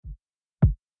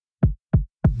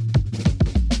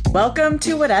Welcome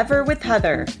to Whatever with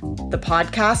Heather, the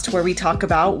podcast where we talk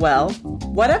about, well,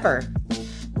 whatever.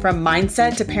 From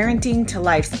mindset to parenting to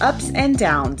life's ups and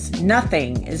downs,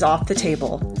 nothing is off the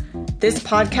table. This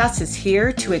podcast is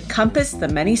here to encompass the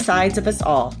many sides of us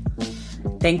all.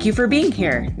 Thank you for being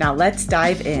here. Now let's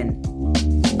dive in.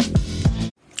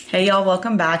 Hey y'all,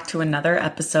 welcome back to another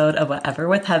episode of Whatever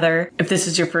with Heather. If this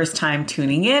is your first time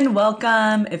tuning in,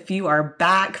 welcome. If you are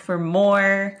back for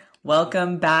more,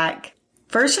 welcome back.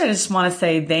 First, I just want to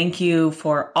say thank you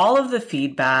for all of the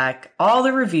feedback, all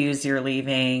the reviews you're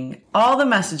leaving, all the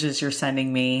messages you're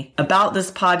sending me about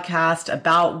this podcast,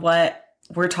 about what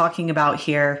we're talking about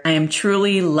here. I am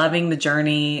truly loving the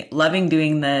journey, loving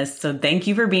doing this. So thank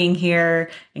you for being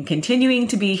here and continuing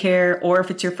to be here, or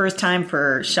if it's your first time,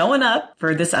 for showing up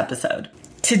for this episode.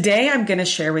 Today, I'm going to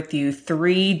share with you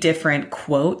 3 different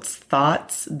quotes,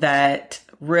 thoughts that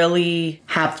really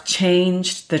have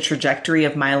changed the trajectory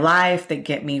of my life, that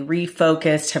get me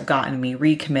refocused, have gotten me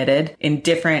recommitted in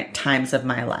different times of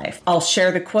my life. I'll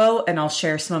share the quote and I'll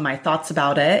share some of my thoughts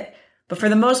about it. But for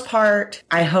the most part,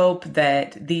 I hope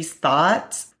that these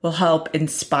thoughts will help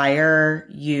inspire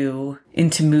you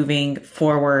into moving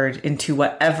forward into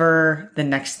whatever the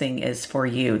next thing is for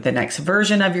you, the next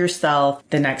version of yourself,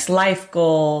 the next life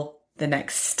goal, the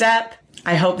next step.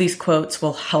 I hope these quotes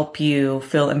will help you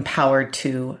feel empowered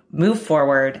to move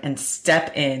forward and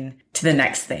step in to the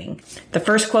next thing. The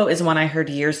first quote is one I heard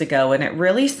years ago, and it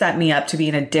really set me up to be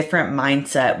in a different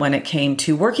mindset when it came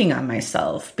to working on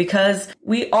myself, because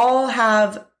we all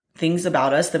have things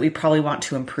about us that we probably want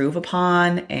to improve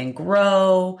upon and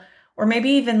grow, or maybe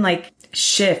even like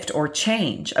shift or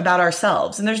change about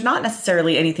ourselves. And there's not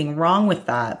necessarily anything wrong with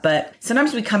that, but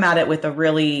sometimes we come at it with a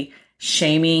really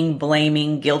shaming,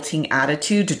 blaming, guilting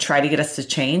attitude to try to get us to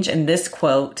change. And this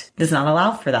quote does not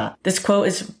allow for that. This quote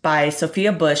is by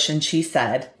Sophia Bush, and she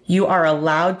said, "You are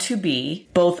allowed to be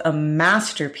both a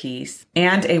masterpiece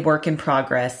and a work in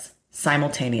progress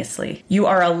simultaneously." You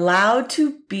are allowed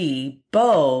to be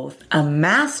both a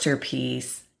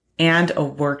masterpiece and a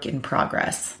work in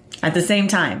progress at the same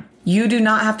time. You do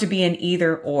not have to be an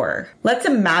either or. Let's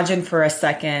imagine for a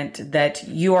second that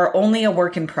you are only a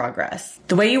work in progress.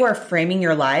 The way you are framing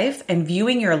your life and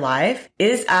viewing your life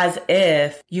is as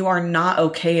if you are not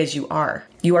okay as you are.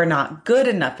 You are not good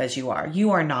enough as you are. You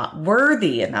are not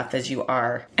worthy enough as you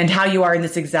are. And how you are in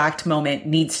this exact moment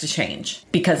needs to change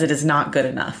because it is not good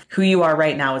enough. Who you are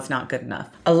right now is not good enough.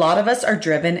 A lot of us are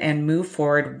driven and move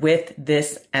forward with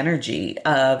this energy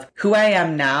of who I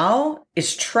am now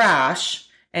is trash,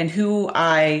 and who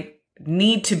I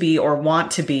need to be or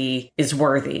want to be is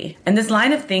worthy. And this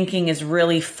line of thinking is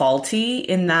really faulty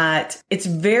in that it's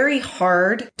very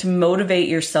hard to motivate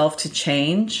yourself to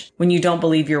change when you don't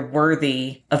believe you're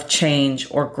worthy of change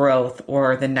or growth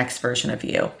or the next version of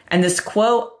you. And this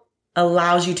quote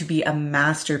allows you to be a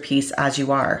masterpiece as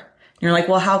you are. And you're like,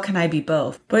 well, how can I be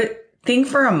both? But think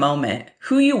for a moment.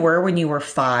 Who you were when you were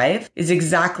 5 is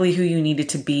exactly who you needed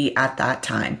to be at that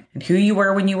time. And who you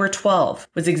were when you were 12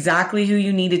 was exactly who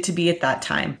you needed to be at that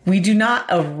time. We do not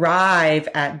arrive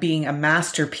at being a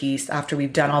masterpiece after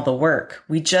we've done all the work.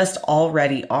 We just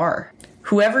already are.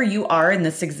 Whoever you are in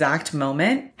this exact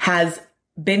moment has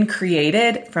been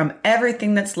created from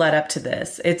everything that's led up to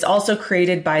this. It's also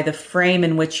created by the frame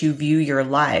in which you view your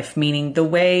life, meaning the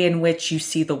way in which you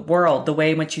see the world, the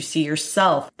way in which you see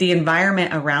yourself, the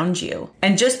environment around you.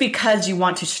 And just because you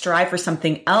want to strive for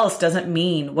something else doesn't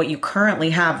mean what you currently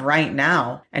have right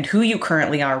now and who you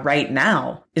currently are right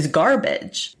now is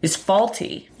garbage, is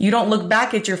faulty. You don't look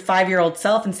back at your 5-year-old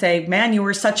self and say, man, you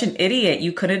were such an idiot.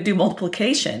 You couldn't do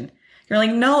multiplication. You're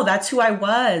like, no, that's who I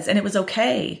was, and it was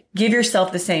okay. Give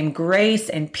yourself the same grace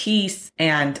and peace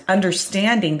and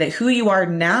understanding that who you are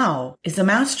now is a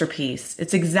masterpiece.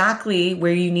 It's exactly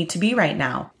where you need to be right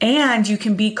now. And you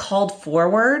can be called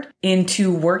forward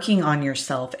into working on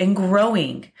yourself and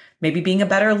growing. Maybe being a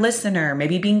better listener,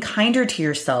 maybe being kinder to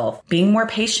yourself, being more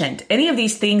patient. Any of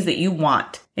these things that you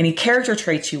want, any character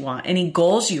traits you want, any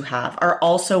goals you have are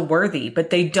also worthy,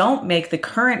 but they don't make the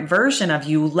current version of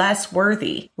you less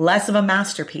worthy, less of a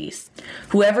masterpiece.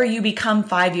 Whoever you become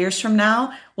 5 years from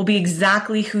now will be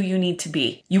exactly who you need to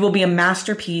be. You will be a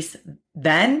masterpiece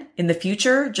then in the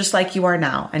future, just like you are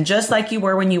now, and just like you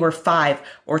were when you were 5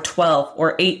 or 12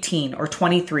 or 18 or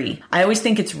 23. I always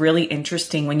think it's really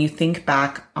interesting when you think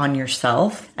back on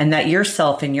yourself and that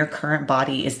yourself in your current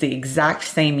body is the exact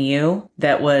same you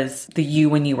that was the you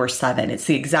when you were 7. It's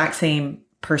the exact same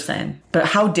person. But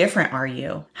how different are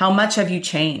you? How much have you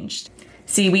changed?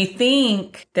 See, we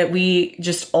think that we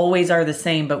just always are the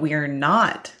same, but we are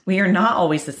not. We are not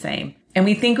always the same. And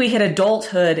we think we hit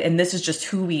adulthood and this is just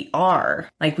who we are.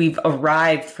 Like we've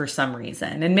arrived for some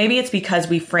reason. And maybe it's because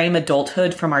we frame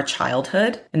adulthood from our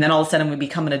childhood. And then all of a sudden we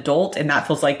become an adult and that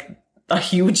feels like a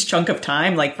huge chunk of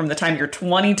time. Like from the time you're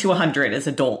 20 to 100 is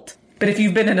adult. But if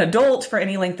you've been an adult for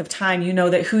any length of time, you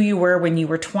know that who you were when you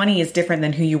were 20 is different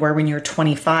than who you were when you're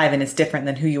 25 and it's different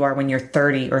than who you are when you're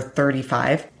 30 or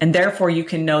 35. And therefore you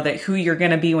can know that who you're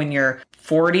going to be when you're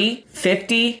 40,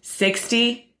 50,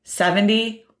 60,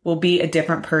 70 will be a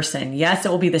different person. Yes, it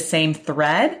will be the same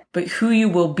thread, but who you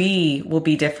will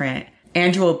be different.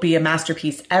 And you will be a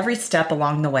masterpiece every step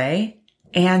along the way.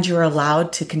 And you're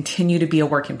allowed to continue to be a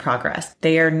work in progress.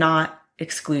 They are not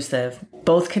exclusive.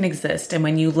 Both can exist. And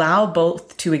when you allow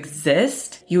both to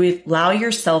exist, you allow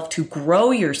yourself to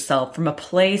grow yourself from a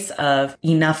place of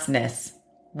enoughness,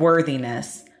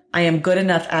 worthiness. I am good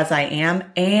enough as I am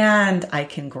and I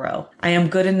can grow. I am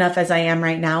good enough as I am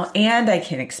right now and I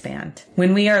can expand.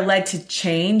 When we are led to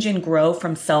change and grow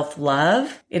from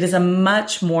self-love, it is a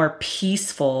much more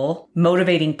peaceful,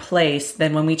 motivating place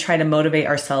than when we try to motivate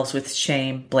ourselves with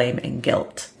shame, blame, and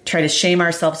guilt. Try to shame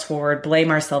ourselves forward, blame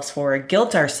ourselves forward,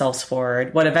 guilt ourselves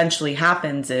forward. What eventually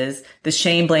happens is the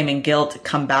shame, blame, and guilt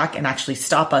come back and actually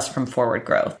stop us from forward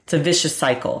growth. It's a vicious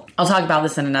cycle. I'll talk about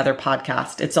this in another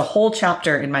podcast. It's a whole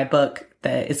chapter in my book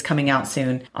that is coming out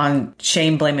soon on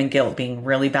shame, blame, and guilt being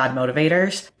really bad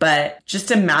motivators. But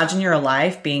just imagine your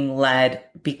life being led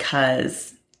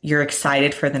because you're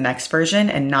excited for the next version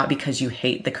and not because you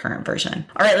hate the current version.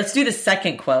 All right, let's do the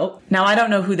second quote. Now, I don't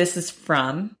know who this is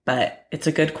from, but it's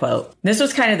a good quote. This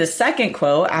was kind of the second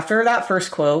quote. After that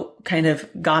first quote kind of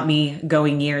got me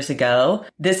going years ago,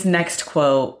 this next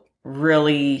quote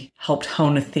really helped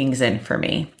hone things in for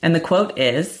me. And the quote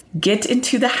is, "Get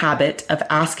into the habit of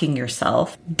asking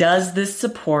yourself, does this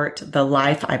support the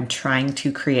life I'm trying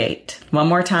to create?" One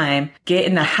more time. Get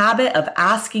in the habit of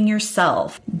asking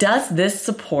yourself, does this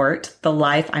support the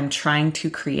life I'm trying to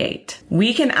create?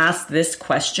 We can ask this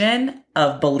question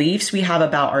of beliefs we have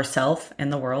about ourselves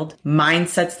and the world,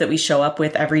 mindsets that we show up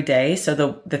with every day.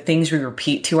 So the things we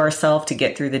repeat to ourselves to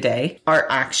get through the day, our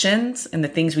actions and the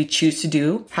things we choose to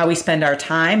do, how we spend our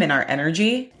time and our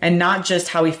energy, and not just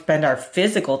how we spend our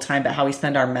physical time, but how we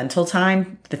spend our mental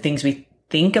time, the things we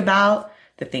think about,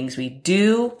 the things we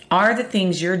do, are the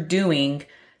things you're doing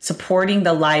supporting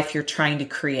the life you're trying to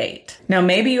create. Now,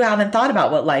 maybe you haven't thought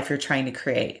about what life you're trying to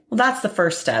create. Well, that's the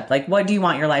first step. Like, what do you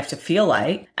want your life to feel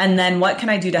like? And then what can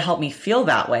I do to help me feel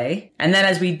that way? And then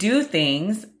as we do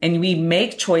things and we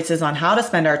make choices on how to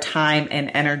spend our time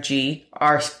and energy,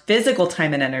 our physical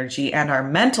time and energy, and our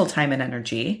mental time and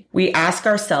energy, we ask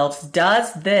ourselves,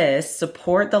 does this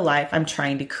support the life I'm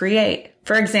trying to create?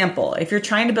 For example, if you're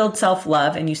trying to build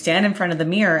self-love and you stand in front of the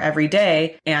mirror every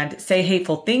day and say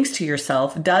hateful things to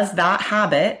yourself, does that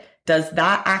habit, does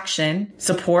that action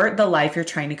support the life you're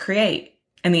trying to create?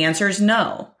 And the answer is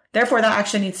no. Therefore, that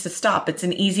action needs to stop. It's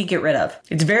an easy get rid of.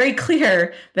 It's very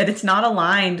clear that it's not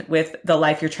aligned with the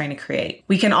life you're trying to create.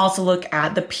 We can also look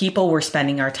at the people we're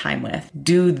spending our time with.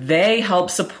 Do they help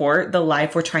support the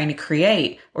life we're trying to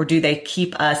create, or do they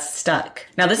keep us stuck?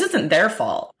 Now, this isn't their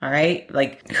fault, all right?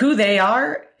 Like, who they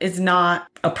are is not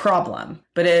a problem.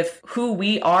 But if who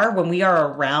we are when we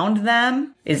are around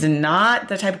them is not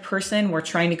the type of person we're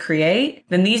trying to create,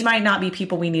 then these might not be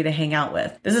people we need to hang out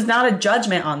with. This is not a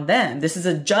judgment on them. This is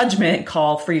a judgment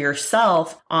call for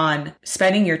yourself on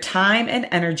spending your time and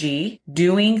energy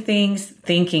doing things,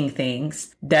 thinking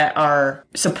things that are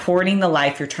supporting the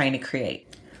life you're trying to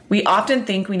create. We often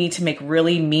think we need to make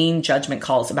really mean judgment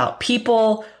calls about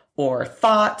people or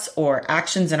thoughts or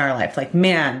actions in our life. Like,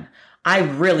 man, I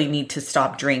really need to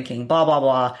stop drinking, blah, blah,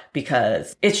 blah,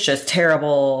 because it's just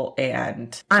terrible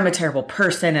and I'm a terrible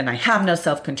person and I have no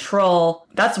self-control.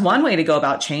 That's one way to go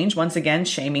about change. Once again,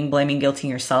 shaming, blaming, guilting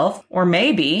yourself. Or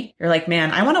maybe you're like, man,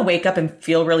 I want to wake up and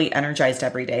feel really energized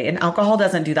every day, and alcohol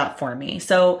doesn't do that for me.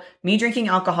 So me drinking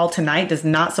alcohol tonight does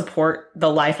not support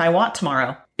the life I want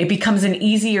tomorrow. It becomes an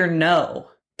easier no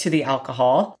to the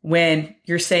alcohol when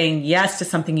you're saying yes to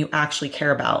something you actually care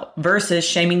about versus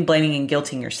shaming, blaming, and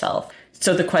guilting yourself.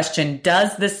 So the question,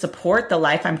 does this support the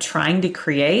life I'm trying to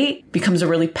create, becomes a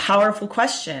really powerful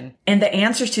question. And the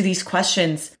answers to these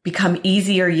questions become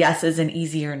easier yeses and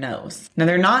easier nos. Now,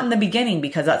 they're not in the beginning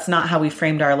because that's not how we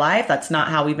framed our life. That's not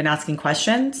how we've been asking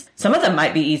questions. Some of them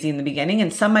might be easy in the beginning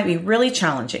and some might be really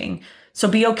challenging. So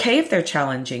be okay if they're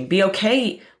challenging. Be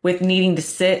okay with needing to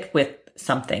sit with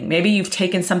something. Maybe you've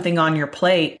taken something on your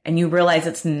plate and you realize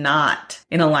it's not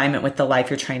in alignment with the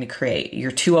life you're trying to create. You're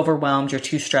too overwhelmed. You're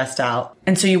too stressed out.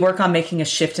 And so you work on making a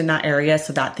shift in that area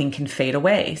so that thing can fade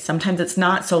away. Sometimes it's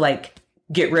not so like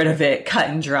get rid of it cut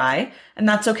and dry. And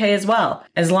that's okay as well.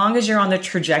 As long as you're on the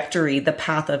trajectory, the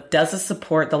path of does this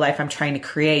support the life I'm trying to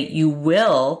create, you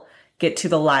will get to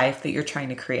the life that you're trying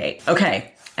to create.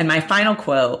 Okay. And my final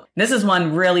quote, this is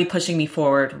one really pushing me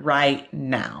forward right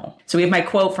now. So we have my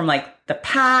quote from like the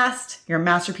past, your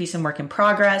masterpiece and work in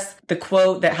progress. The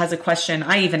quote that has a question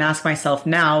I even ask myself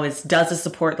now is, does this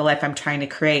support the life I'm trying to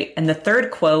create? And the third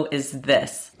quote is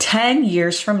this: 10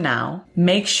 years from now,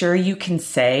 make sure you can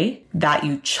say that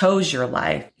you chose your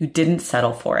life. You didn't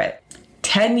settle for it.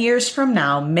 10 years from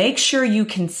now, make sure you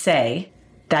can say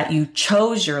that you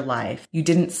chose your life. You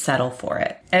didn't settle for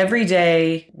it. Every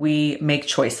day we make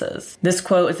choices. This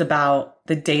quote is about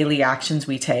the daily actions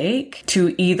we take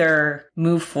to either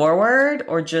move forward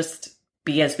or just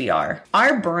be as we are.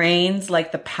 Our brains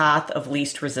like the path of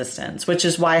least resistance, which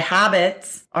is why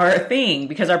habits are a thing,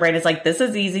 because our brain is like, this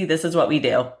is easy. This is what we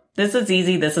do. This is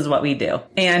easy. This is what we do.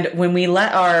 And when we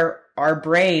let our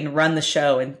brain run the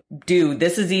show and do,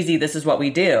 this is easy, this is what we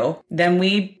do, then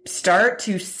we start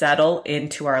to settle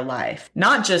into our life.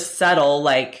 Not just settle,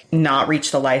 like not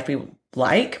reach the life we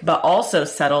like, but also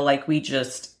settle like we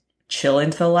just chill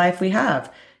into the life we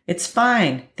have. It's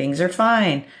fine. Things are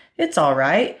fine. It's all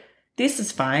right. This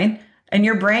is fine. And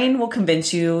your brain will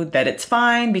convince you that it's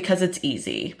fine because it's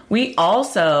easy. We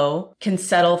also can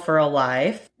settle for a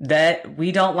life that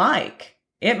we don't like.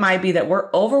 It might be that we're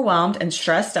overwhelmed and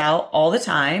stressed out all the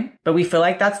time, but we feel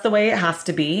like that's the way it has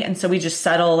to be. And so we just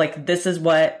settle like, this is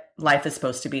what life is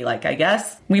supposed to be like, I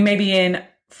guess. We may be in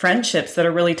friendships that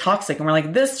are really toxic and we're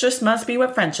like, this just must be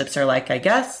what friendships are like, I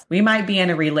guess. We might be in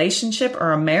a relationship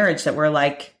or a marriage that we're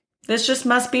like, this just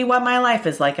must be what my life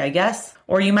is like, I guess.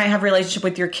 Or you might have a relationship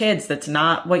with your kids that's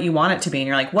not what you want it to be. And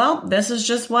you're like, well, this is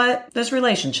just what this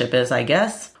relationship is, I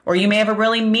guess. Or you may have a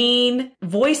really mean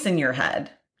voice in your head.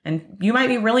 And you might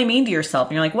be really mean to yourself.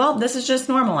 And you're like, well, this is just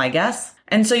normal, I guess.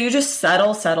 And so you just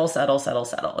settle.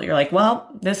 You're like,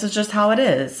 well, this is just how it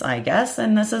is, I guess.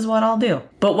 And this is what I'll do.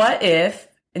 But what if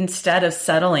instead of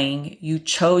settling, you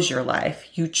chose your life?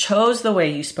 You chose the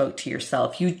way you spoke to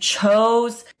yourself. You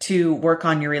chose to work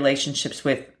on your relationships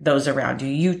with those around you.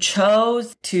 You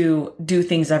chose to do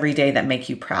things every day that make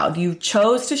you proud. You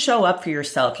chose to show up for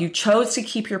yourself. You chose to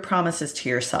keep your promises to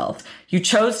yourself. You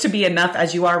chose to be enough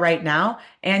as you are right now.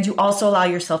 And you also allow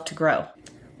yourself to grow.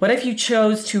 What if you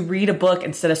chose to read a book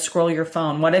instead of scroll your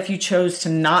phone? What if you chose to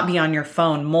not be on your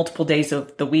phone multiple days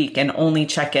of the week and only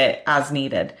check it as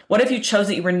needed? What if you chose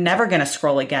that you were never going to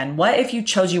scroll again? What if you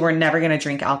chose you were never going to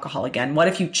drink alcohol again? What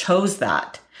if you chose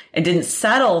that and didn't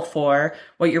settle for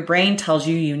what your brain tells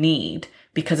you you need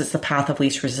because it's the path of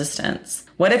least resistance?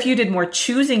 What if you did more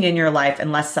choosing in your life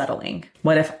and less settling?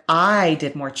 What if I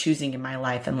did more choosing in my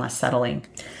life and less settling?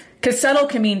 Because settle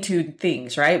can mean two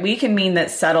things, right? We can mean that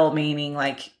settle meaning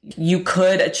like you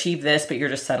could achieve this, but you're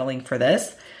just settling for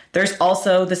this. There's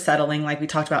also the settling, like we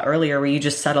talked about earlier, where you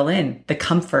just settle in, the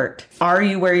comfort. Are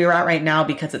you where you're at right now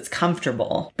because it's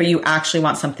comfortable, but you actually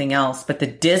want something else, but the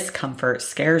discomfort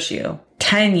scares you?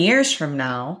 10 years from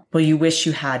now, will you wish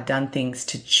you had done things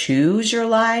to choose your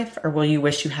life, or will you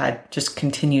wish you had just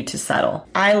continued to settle?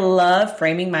 I love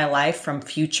framing my life from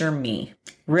future me.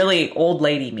 Really old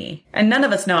lady me. And none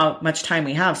of us know how much time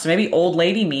we have. So maybe old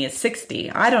lady me is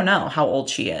 60. I don't know how old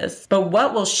she is. But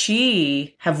what will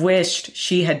she have wished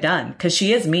she had done? Because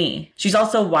she is me. She's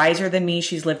also wiser than me.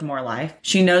 She's lived more life.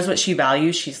 She knows what she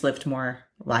values. She's lived more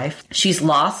life. She's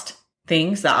lost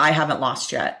things that I haven't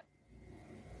lost yet.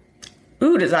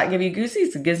 Ooh, does that give you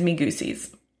goosies? It gives me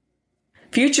goosies.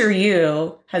 Future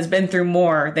you has been through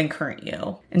more than current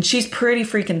you. And she's pretty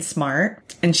freaking smart.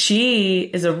 And she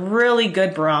is a really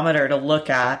good barometer to look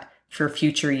at for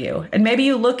future you. And maybe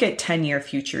you look at 10-year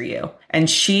future you and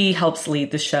she helps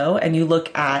lead the show. And you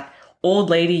look at old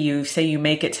lady you, say you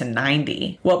make it to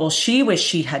 90. What will she wish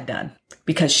she had done?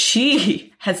 Because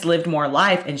she has lived more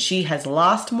life and she has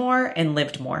lost more and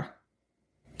lived more.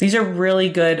 These are really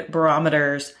good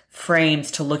barometers,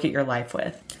 frames to look at your life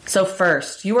with. So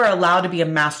first, you are allowed to be a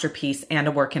masterpiece and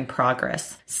a work in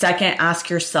progress. Second, ask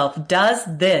yourself, does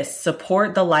this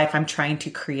support the life I'm trying to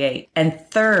create? And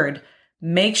third,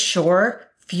 make sure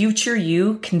future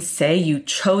you can say you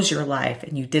chose your life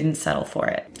and you didn't settle for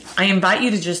it. I invite you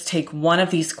to just take one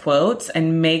of these quotes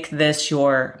and make this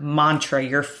your mantra,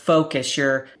 your focus,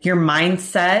 your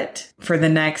mindset for the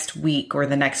next week or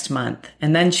the next month,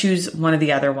 and then choose one of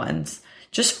the other ones.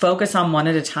 Just focus on one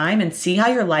at a time and see how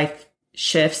your life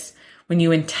shifts when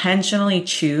you intentionally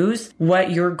choose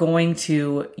what you're going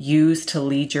to use to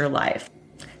lead your life.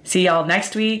 See y'all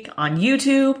next week on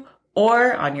YouTube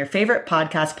or on your favorite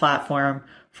podcast platform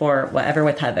for Whatever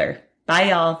with Heather. Bye,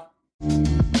 y'all.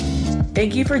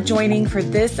 Thank you for joining for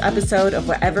this episode of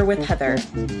Whatever with Heather.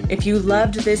 If you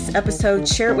loved this episode,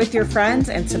 share it with your friends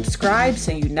and subscribe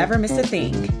so you never miss a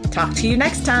thing. Talk to you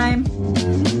next time.